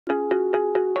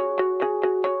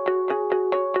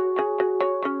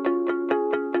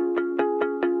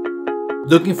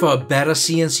Looking for a better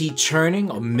CNC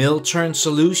turning or mill turn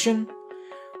solution?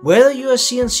 Whether you're a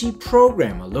CNC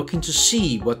programmer looking to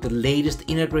see what the latest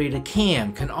integrated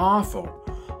CAM can offer,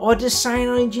 or a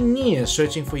designer or engineer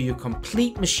searching for your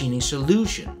complete machining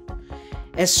solution,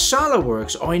 as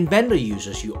SOLIDWORKS or Inventor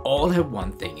users, you all have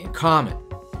one thing in common.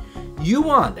 You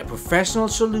want a professional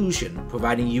solution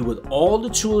providing you with all the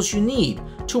tools you need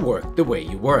to work the way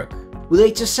you work. With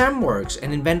HSM Works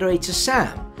and Inventor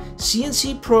HSM,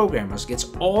 CNC programmers get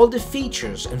all the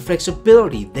features and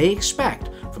flexibility they expect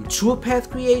from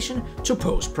toolpath creation to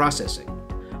post-processing.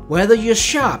 Whether your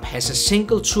shop has a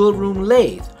single tool room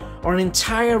lathe or an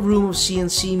entire room of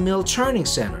CNC mill turning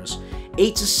centers,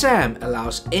 HSM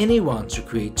allows anyone to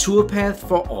create toolpath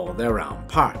for all their round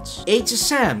parts.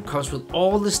 HSM comes with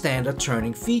all the standard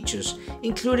turning features,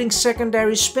 including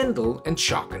secondary spindle and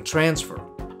shock and transfer.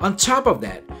 On top of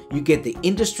that, you get the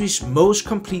industry's most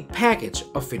complete package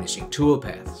of finishing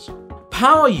toolpaths.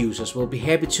 Power users will be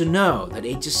happy to know that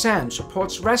HSM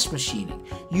supports rest machining,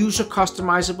 user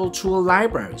customizable tool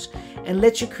libraries, and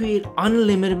lets you create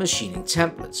unlimited machining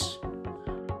templates.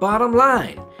 Bottom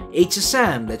line,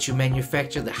 HSM lets you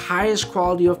manufacture the highest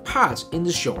quality of parts in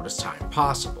the shortest time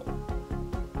possible.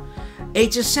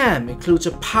 HSM includes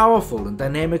a powerful and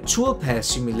dynamic toolpath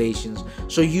simulations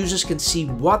so users can see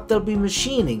what they'll be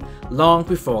machining long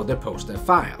before they post their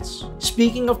files.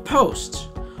 Speaking of posts,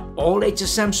 all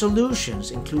HSM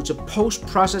solutions includes a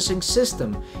post-processing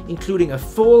system including a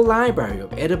full library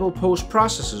of editable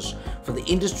post-processors for the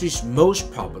industry's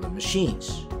most popular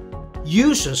machines.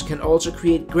 Users can also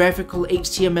create graphical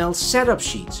HTML setup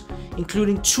sheets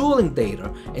including tooling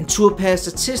data and toolpath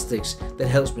statistics that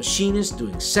helps machinists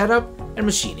doing setup and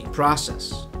machining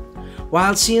process.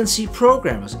 While CNC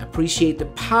programmers appreciate the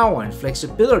power and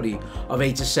flexibility of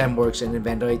HSM Works and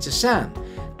Inventor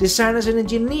HSM, designers and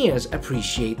engineers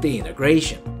appreciate the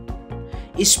integration,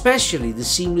 especially the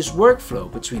seamless workflow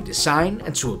between design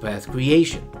and toolpath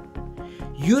creation.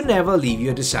 You never leave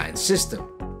your design system.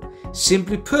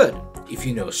 Simply put, if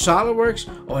you know SOLIDWORKS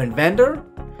or Inventor,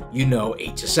 you know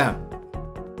HSM.